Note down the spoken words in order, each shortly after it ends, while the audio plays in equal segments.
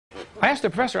I asked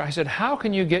the professor, I said, how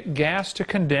can you get gas to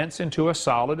condense into a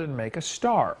solid and make a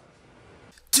star?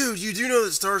 Dude, you do know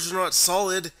that stars are not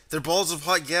solid. They're balls of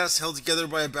hot gas held together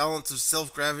by a balance of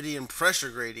self-gravity and pressure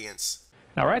gradients.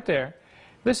 Now right there,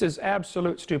 this is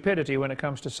absolute stupidity when it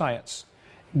comes to science.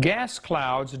 Gas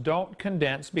clouds don't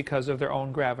condense because of their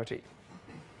own gravity.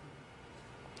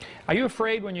 Are you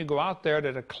afraid when you go out there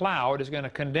that a cloud is going to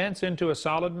condense into a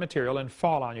solid material and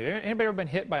fall on you? Anybody ever been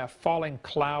hit by a falling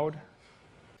cloud?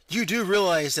 You do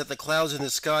realize that the clouds in the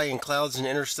sky and clouds in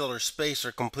interstellar space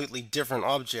are completely different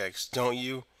objects, don't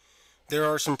you? There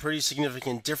are some pretty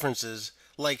significant differences,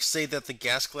 like say that the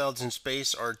gas clouds in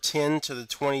space are 10 to the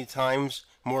 20 times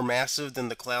more massive than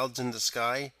the clouds in the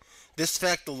sky. This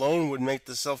fact alone would make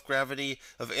the self-gravity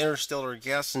of interstellar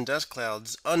gas and dust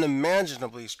clouds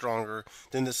unimaginably stronger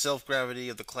than the self-gravity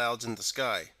of the clouds in the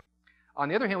sky. On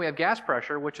the other hand, we have gas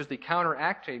pressure, which is the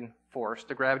counteracting force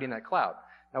to gravity in that cloud.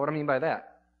 Now, what do I mean by that?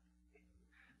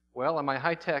 Well, on my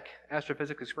high-tech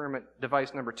astrophysics experiment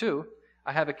device number 2,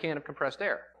 I have a can of compressed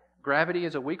air. Gravity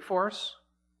is a weak force.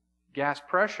 Gas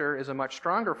pressure is a much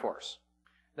stronger force.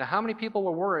 Now, how many people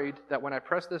were worried that when I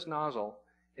pressed this nozzle,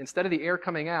 instead of the air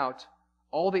coming out,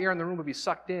 all the air in the room would be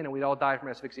sucked in and we'd all die from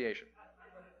asphyxiation?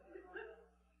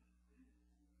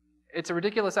 It's a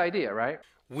ridiculous idea, right?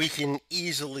 We can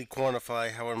easily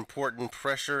quantify how important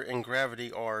pressure and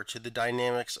gravity are to the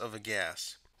dynamics of a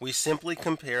gas. We simply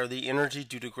compare the energy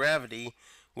due to gravity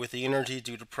with the energy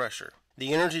due to pressure.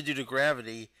 The energy due to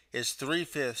gravity is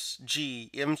 3/5 g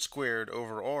m squared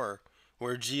over r,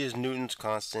 where g is Newton's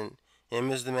constant, m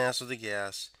is the mass of the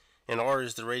gas, and r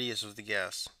is the radius of the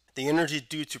gas. The energy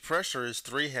due to pressure is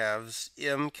 3/2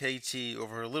 m kt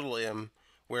over little m,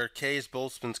 where k is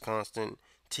Boltzmann's constant,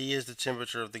 T is the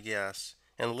temperature of the gas,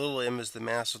 and little m is the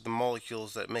mass of the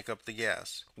molecules that make up the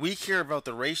gas. We care about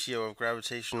the ratio of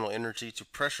gravitational energy to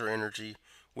pressure energy,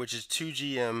 which is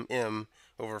 2gm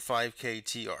over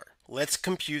 5k/tr. Let's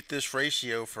compute this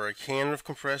ratio for a can of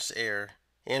compressed air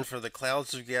and for the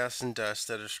clouds of gas and dust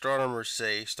that astronomers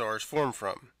say stars form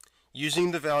from.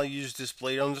 Using the values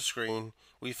displayed on the screen,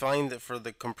 we find that for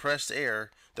the compressed air,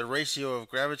 the ratio of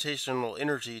gravitational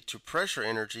energy to pressure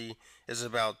energy is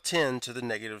about 10 to the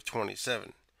negative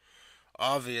 27.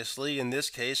 Obviously, in this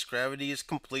case, gravity is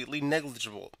completely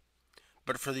negligible.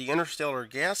 But for the interstellar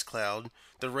gas cloud,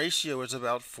 the ratio is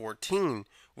about 14,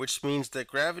 which means that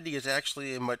gravity is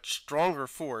actually a much stronger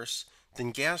force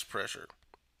than gas pressure.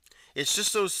 It's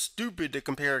just so stupid to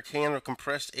compare a can of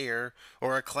compressed air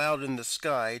or a cloud in the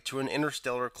sky to an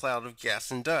interstellar cloud of gas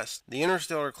and dust. The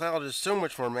interstellar cloud is so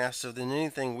much more massive than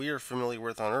anything we are familiar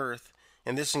with on Earth,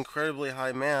 and this incredibly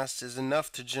high mass is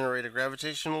enough to generate a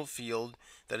gravitational field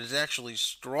that is actually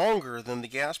stronger than the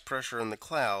gas pressure in the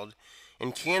cloud,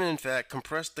 and can in fact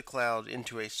compress the cloud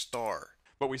into a star.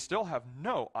 But we still have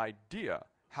no idea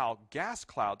how gas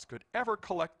clouds could ever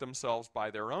collect themselves by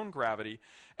their own gravity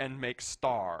and make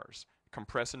stars,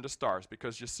 compress into stars.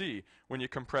 Because you see, when you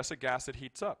compress a gas, it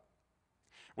heats up.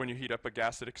 When you heat up a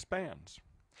gas, it expands.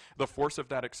 The force of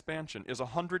that expansion is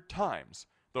 100 times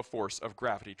the force of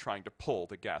gravity trying to pull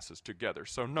the gases together,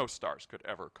 so no stars could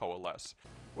ever coalesce.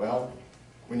 Well,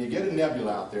 when you get a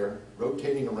nebula out there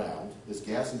rotating around, this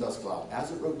gas and dust cloud,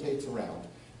 as it rotates around,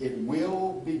 it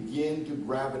will begin to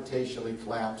gravitationally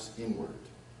collapse inward.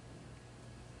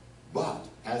 But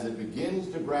as it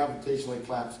begins to gravitationally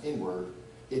collapse inward,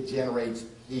 it generates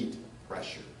heat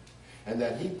pressure. And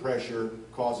that heat pressure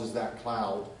causes that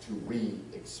cloud to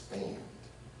re-expand.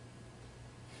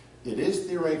 It is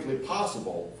theoretically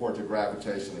possible for it to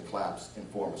gravitationally collapse and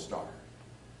form a star.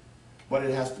 But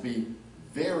it has to be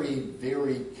very,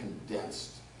 very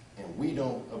condensed. And we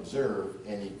don't observe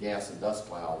any gas and dust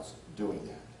clouds doing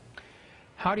that.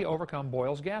 How do you overcome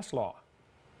Boyle's gas law?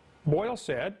 Boyle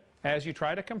said, as you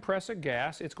try to compress a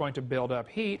gas, it's going to build up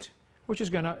heat, which is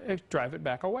going to drive it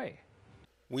back away.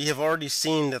 We have already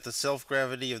seen that the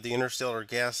self-gravity of the interstellar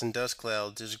gas and dust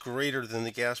clouds is greater than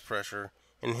the gas pressure,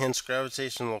 and hence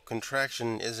gravitational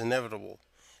contraction is inevitable.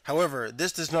 However,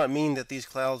 this does not mean that these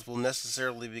clouds will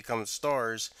necessarily become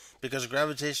stars, because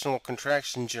gravitational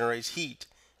contraction generates heat,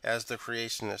 as the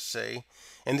creationists say,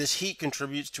 and this heat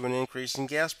contributes to an increase in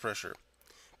gas pressure.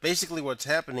 Basically what's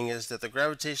happening is that the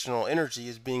gravitational energy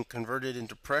is being converted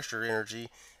into pressure energy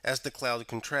as the cloud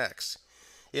contracts.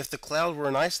 If the cloud were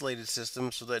an isolated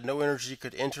system so that no energy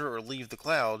could enter or leave the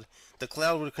cloud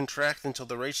would contract until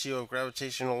the ratio of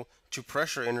gravitational to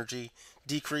pressure energy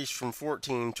decreased from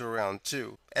 14 to around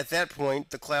 2. At that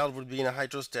point, the cloud would be in a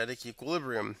hydrostatic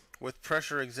equilibrium, with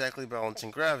pressure exactly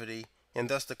balancing gravity, and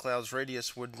thus the cloud's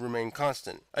radius would remain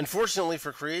constant. Unfortunately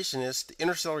for creationists,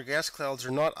 interstellar gas clouds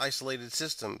are not isolated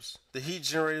systems. The heat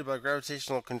generated by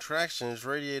gravitational contraction is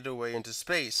radiated away into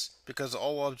space, because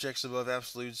all objects above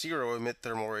absolute zero emit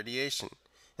thermal radiation.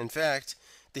 In fact,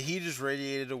 the heat is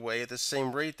radiated away at the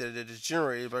same rate that it is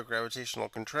generated by gravitational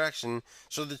contraction,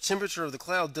 so the temperature of the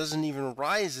cloud doesn't even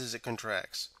rise as it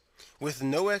contracts. With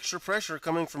no extra pressure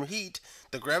coming from heat,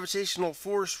 the gravitational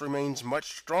force remains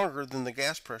much stronger than the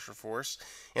gas pressure force,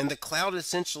 and the cloud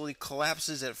essentially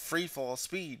collapses at free fall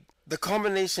speed. The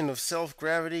combination of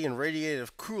self-gravity and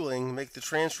radiative cooling make the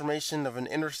transformation of an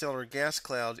interstellar gas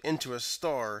cloud into a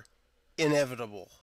star inevitable.